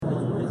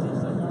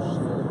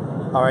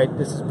All right,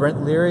 this is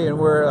Brent Leary, and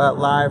we're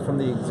live from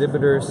the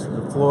exhibitors,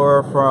 the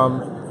floor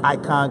from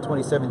Icon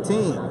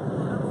 2017.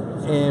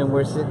 And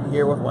we're sitting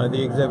here with one of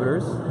the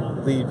exhibitors,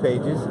 Lead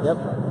Pages. Yep.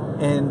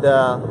 And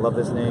I love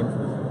this name,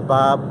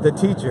 Bob the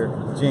Teacher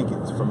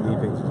Jenkins from Lead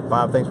Pages.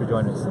 Bob, thanks for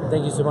joining us.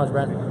 Thank you so much,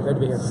 Brent. Great to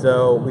be here.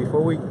 So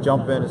before we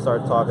jump in and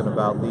start talking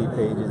about Lead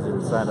Pages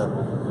and kind of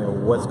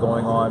what's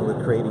going on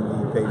with creating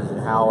Lead Pages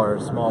and how our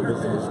small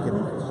businesses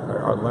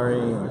are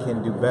learning and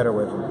can do better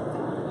with them,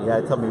 you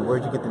gotta tell me,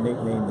 where'd you get the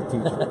nickname The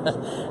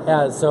Teacher?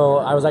 Yeah, so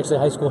I was actually a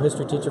high school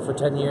history teacher for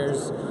 10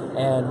 years,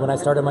 and when I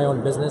started my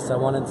own business, I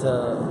wanted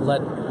to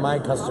let my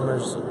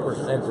customers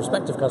and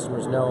prospective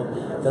customers know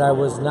that I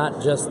was not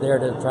just there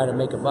to try to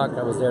make a buck.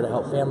 I was there to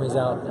help families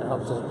out, to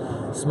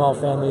help small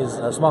families,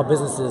 small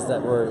businesses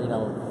that were,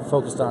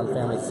 focused on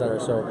families, etc.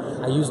 So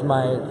I used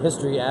my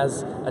history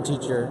as a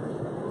teacher,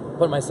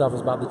 put myself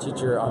as Bob the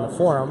Teacher on the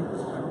forum,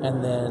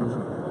 and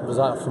then was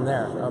off from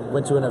there. I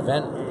went to an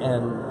event,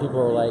 and people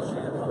were like,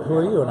 "Who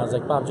are you?" And I was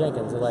like, "Bob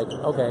Jenkins." They're like,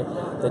 "Okay."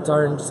 They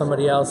turned to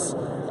somebody else,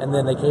 and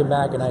then they came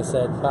back, and I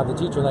said, "Bob the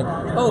Teacher." And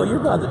like, "Oh, you're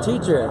Bob the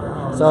Teacher."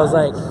 So I was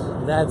like,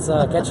 that's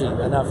catchy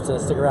enough to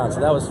stick around.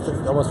 So that was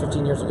almost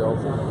 15 years ago.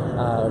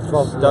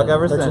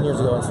 13 years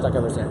ago, and stuck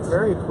ever since.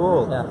 Very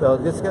cool. Yeah. So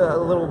just get a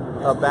little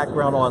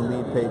background on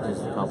Lead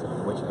Pages, the company,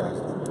 what you guys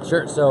do.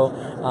 Sure. So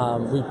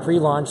we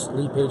pre-launched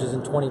Lead Pages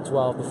in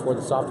 2012 before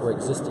the software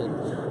existed.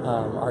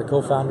 Our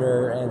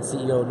co-founder and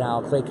CEO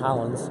now, Clay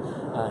Collins,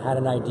 had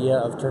an idea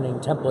of turning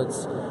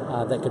templates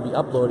that could be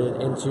uploaded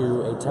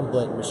into a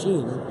template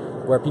machine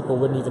where people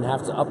wouldn't even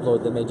have to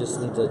upload them, they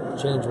just need to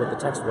change what the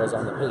text was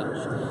on the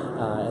page.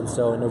 And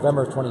so in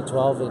November of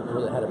 2012,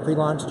 it had a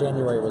pre-launch.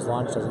 January it was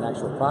launched as an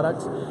actual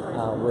product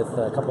with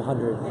a couple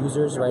hundred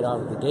users right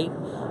out of the gate.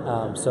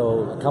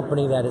 So a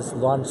company that is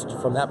launched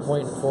from that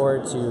point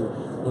forward to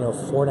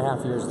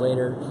 4.5 years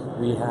later,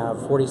 we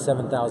have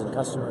 47,000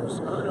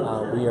 customers.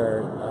 We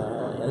are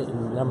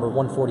number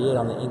 148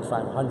 on the Inc.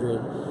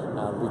 500.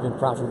 We've been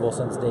profitable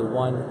since day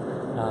one,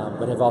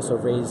 but have also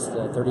raised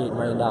 $38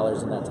 million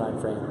in that time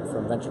frame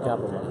from venture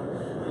capital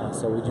money.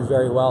 So we do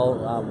very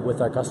well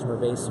with our customer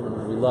base,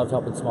 and we love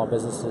helping small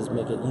businesses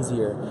make it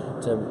easier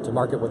to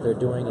market what they're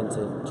doing and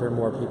to turn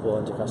more people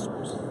into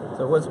customers.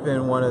 So what's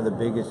been one of the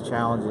biggest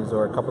challenges,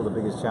 or a couple of the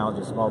biggest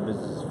challenges small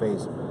businesses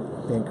face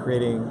in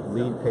creating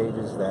Lead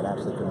Pages that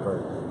actually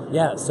convert?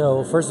 Yeah,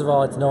 so first of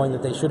all, it's knowing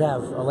that they should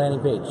have a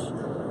landing page.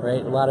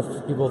 Right, a lot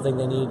of people think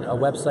they need a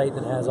website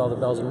that has all the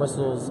bells and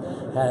whistles,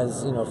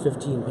 has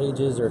 15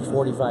 pages or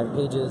 45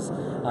 pages,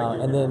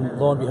 and then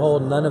lo and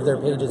behold, none of their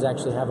pages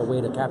actually have a way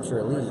to capture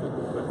a lead.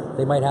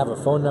 They might have a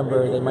phone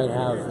number, they might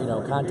have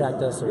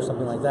contact us or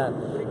something like that,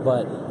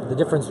 but the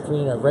difference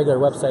between a regular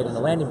website and a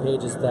landing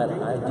page is that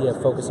idea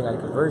of focusing on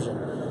conversion.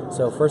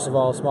 So first of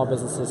all, small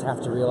businesses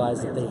have to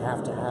realize that they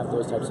have to have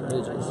those types of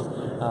pages.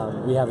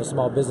 We have a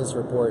small business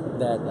report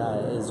that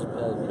has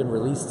been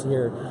released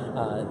here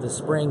this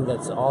spring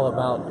that's all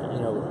about,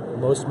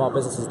 most small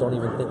businesses don't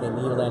even think they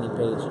need a landing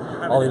page.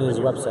 All they need is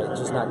a website,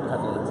 it's just not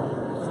cutting it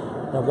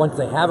anymore. Now, once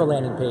they have a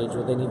landing page,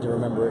 what they need to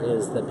remember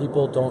is that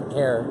people don't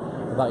care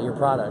about your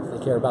product.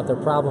 They care about their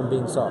problem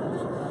being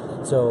solved.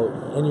 So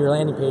in your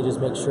landing pages,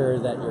 make sure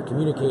that you're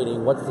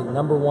communicating what's the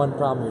number one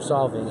problem you're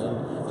solving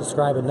and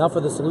describe enough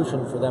of the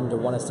solution for them to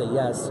want to say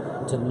yes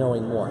to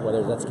knowing more,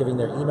 whether that's giving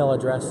their email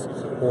address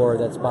or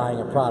that's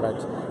buying a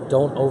product.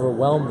 Don't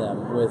overwhelm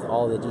them with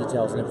all the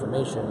details and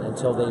information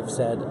until they've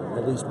said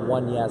at least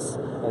one yes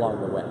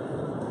along the way.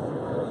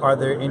 Are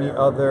there any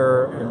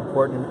other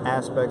important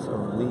aspects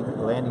of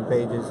landing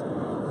pages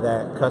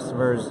that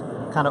customers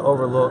kind of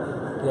overlook?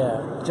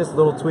 Yeah. Just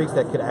little tweaks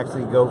that could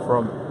actually go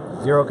from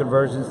zero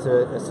conversions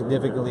to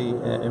significantly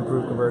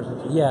improve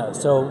conversions? Yeah,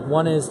 so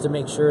one is to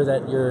make sure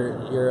that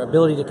your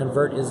ability to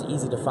convert is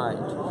easy to find.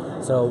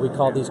 So we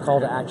call these call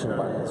to action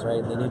buttons,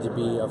 right? They need to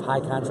be of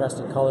high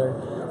contrasted color.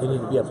 They need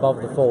to be above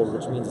the fold,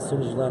 which means as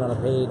soon as you land on a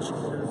page,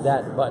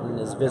 that button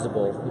is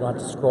visible. You don't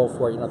have to scroll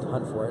for it, you don't have to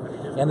hunt for it.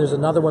 And there's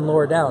another one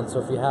lower down.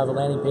 So if you have a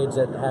landing page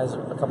that has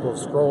a couple of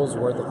scrolls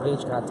worth of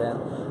page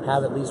content,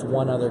 have at least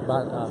one other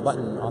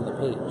button on the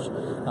page.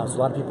 So a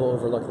lot of people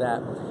overlook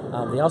that.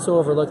 They also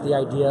overlook the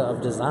idea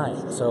of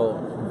design. So,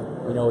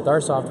 with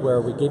our software,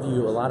 we give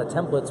you a lot of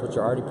templates which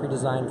are already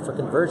pre-designed for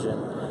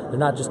conversion. They're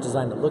not just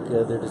designed to look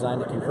good, they're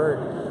designed to convert.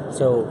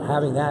 So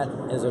having that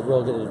is a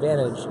real good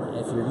advantage.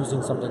 If you're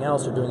using something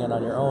else or doing it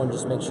on your own,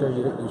 just make sure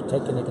you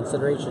take into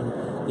consideration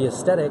the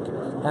aesthetic,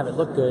 have it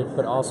look good,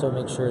 but also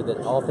make sure that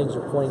all things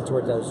are pointing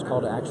towards those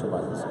call to action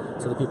buttons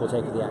so that people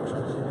take the action.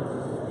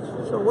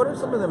 So what are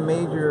some of the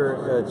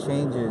major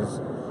changes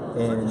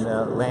in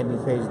landing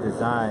page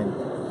design,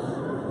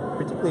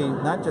 particularly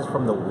not just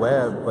from the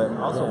web, but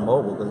also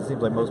mobile, because it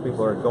seems like most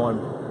people are going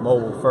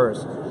mobile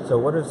first. So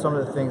what are some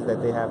of the things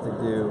that they have to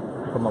do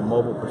from a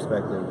mobile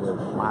perspective with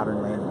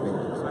modern landing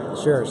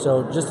pages? Sure.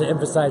 So just to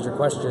emphasize your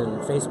question,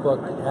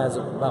 Facebook has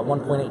about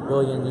 1.8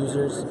 billion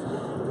users.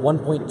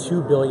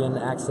 1.2 billion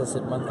access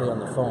it monthly on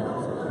the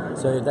phone.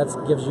 So that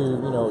gives you,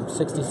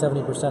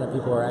 60-70% of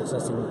people are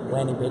accessing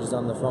landing pages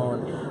on the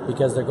phone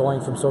because they're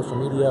going from social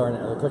media or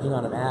they're clicking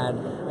on an ad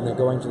and they're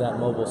going to that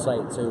mobile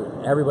site.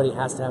 So everybody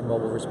has to have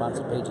mobile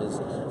responsive pages.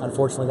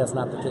 Unfortunately, that's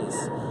not the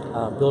case.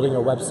 Building a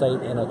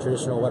website in a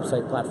traditional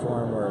website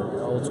platform or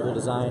old school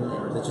design,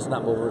 it's just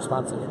not mobile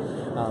responsive.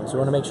 So we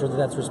want to make sure that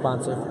that's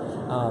responsive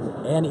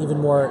and even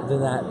more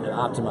than that,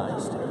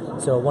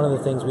 optimized. So one of the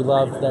things we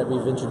love that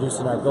we've introduced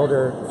in our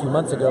builder a few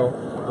months ago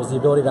was the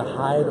ability to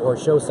hide or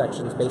show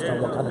sections based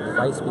on what kind of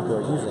device people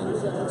are using.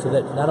 So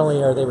that not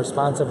only are they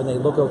responsive and they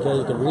look okay,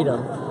 you can read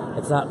them,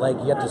 it's not like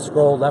you have to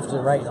scroll left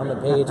and right on the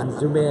page and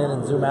zoom in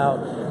and zoom out,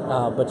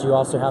 but you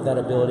also have that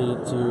ability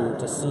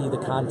to see the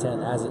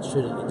content as it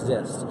should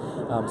exist.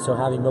 So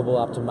having mobile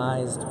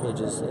optimized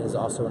pages is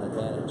also an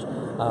advantage.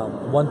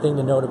 One thing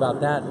to note about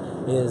that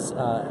is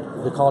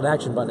the call to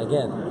action button.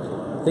 Again,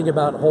 think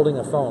about holding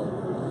a phone.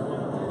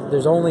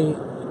 There's only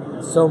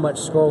so much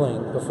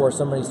scrolling before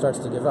somebody starts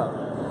to give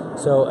up.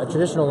 So a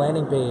traditional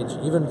landing page,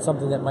 even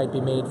something that might be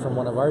made from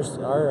one of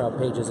our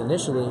pages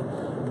initially,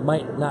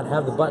 might not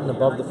have the button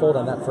above the fold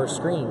on that first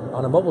screen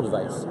on a mobile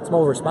device. It's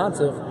mobile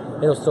responsive,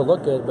 it'll still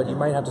look good, but you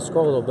might have to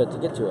scroll a little bit to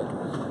get to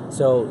it.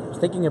 So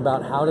thinking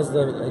about how does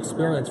the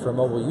experience for a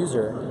mobile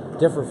user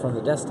differ from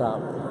the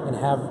desktop and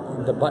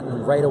have the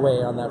button right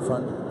away on that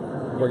front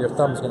where your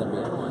thumb's going to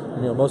be.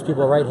 Most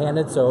people are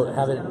right-handed, so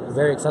have it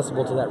very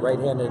accessible to that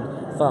right-handed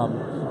thumb,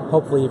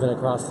 hopefully even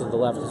across to the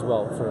left as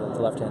well for the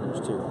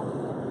left-handers too.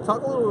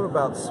 Talk a little bit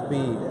about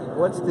speed.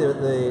 What's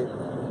the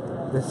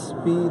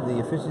speed, the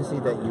efficiency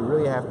that you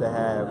really have to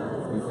have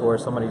before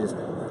somebody just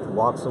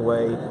walks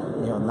away,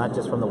 not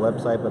just from the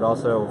website, but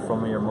also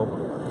from your mobile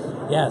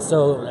device? Yeah,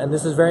 and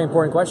this is a very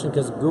important question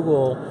because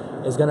Google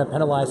is going to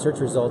penalize search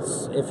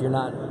results if you're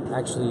not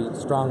actually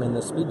strong in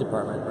the speed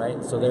department,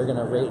 right? So they're going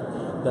to rate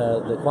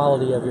the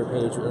quality of your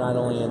page not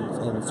only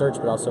in search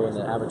but also in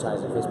the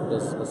advertising. Facebook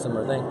does a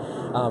similar thing.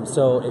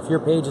 So if your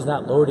page is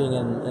not loading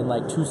in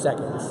like 2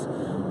 seconds,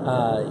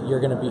 you're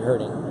going to be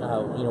hurting.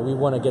 We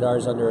want to get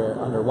ours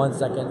under 1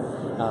 second,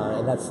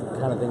 and that's the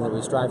kind of thing that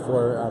we strive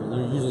for.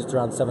 Usually it's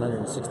around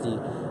 760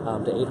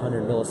 to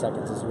 800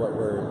 milliseconds is what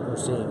we're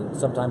seeing.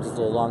 Sometimes it's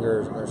a little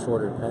longer or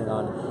shorter depending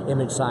on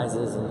image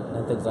sizes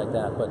and things like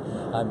that. But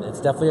it's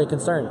definitely a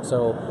concern.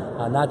 So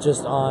not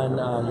just on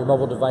your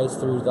mobile device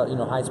through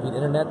the high-speed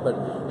internet, but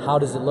how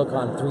does it look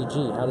on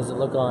 3G? How does it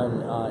look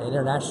on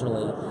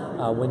internationally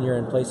when you're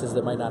in places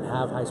that might not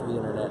have high-speed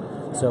internet?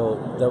 So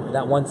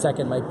that 1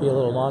 second might be a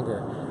little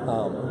longer,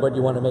 but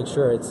you want to make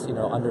sure it's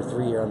under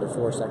 3 or under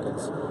 4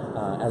 seconds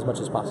as much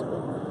as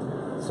possible.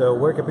 So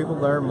where can people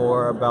learn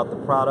more about the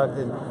product?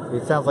 And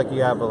it sounds like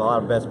you have a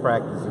lot of best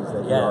practices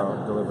that you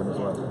are delivering as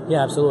well.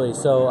 Yeah, absolutely.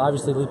 So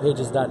obviously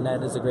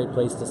leadpages.net is a great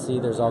place to see.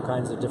 There's all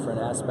kinds of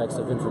different aspects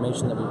of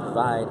information that we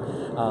provide.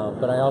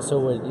 But I also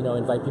would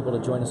invite people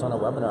to join us on a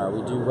webinar.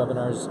 We do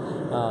webinars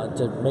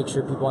to make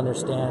sure people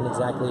understand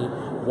exactly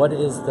what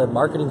is the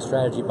marketing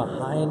strategy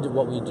behind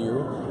what we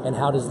do and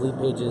how does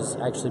Leadpages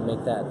actually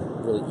make that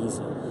really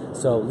easy.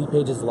 So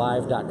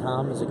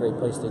leadpageslive.com is a great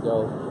place to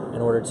go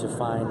in order to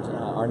find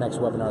our next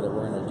webinar that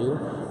we're going to do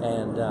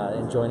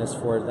and join us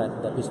for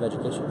that piece of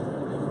education.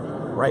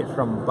 Right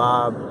from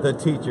Bob, the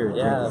teacher.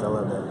 Yeah. I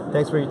love that.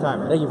 Thanks for your time,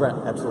 man. Thank you,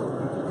 Brent. Absolutely.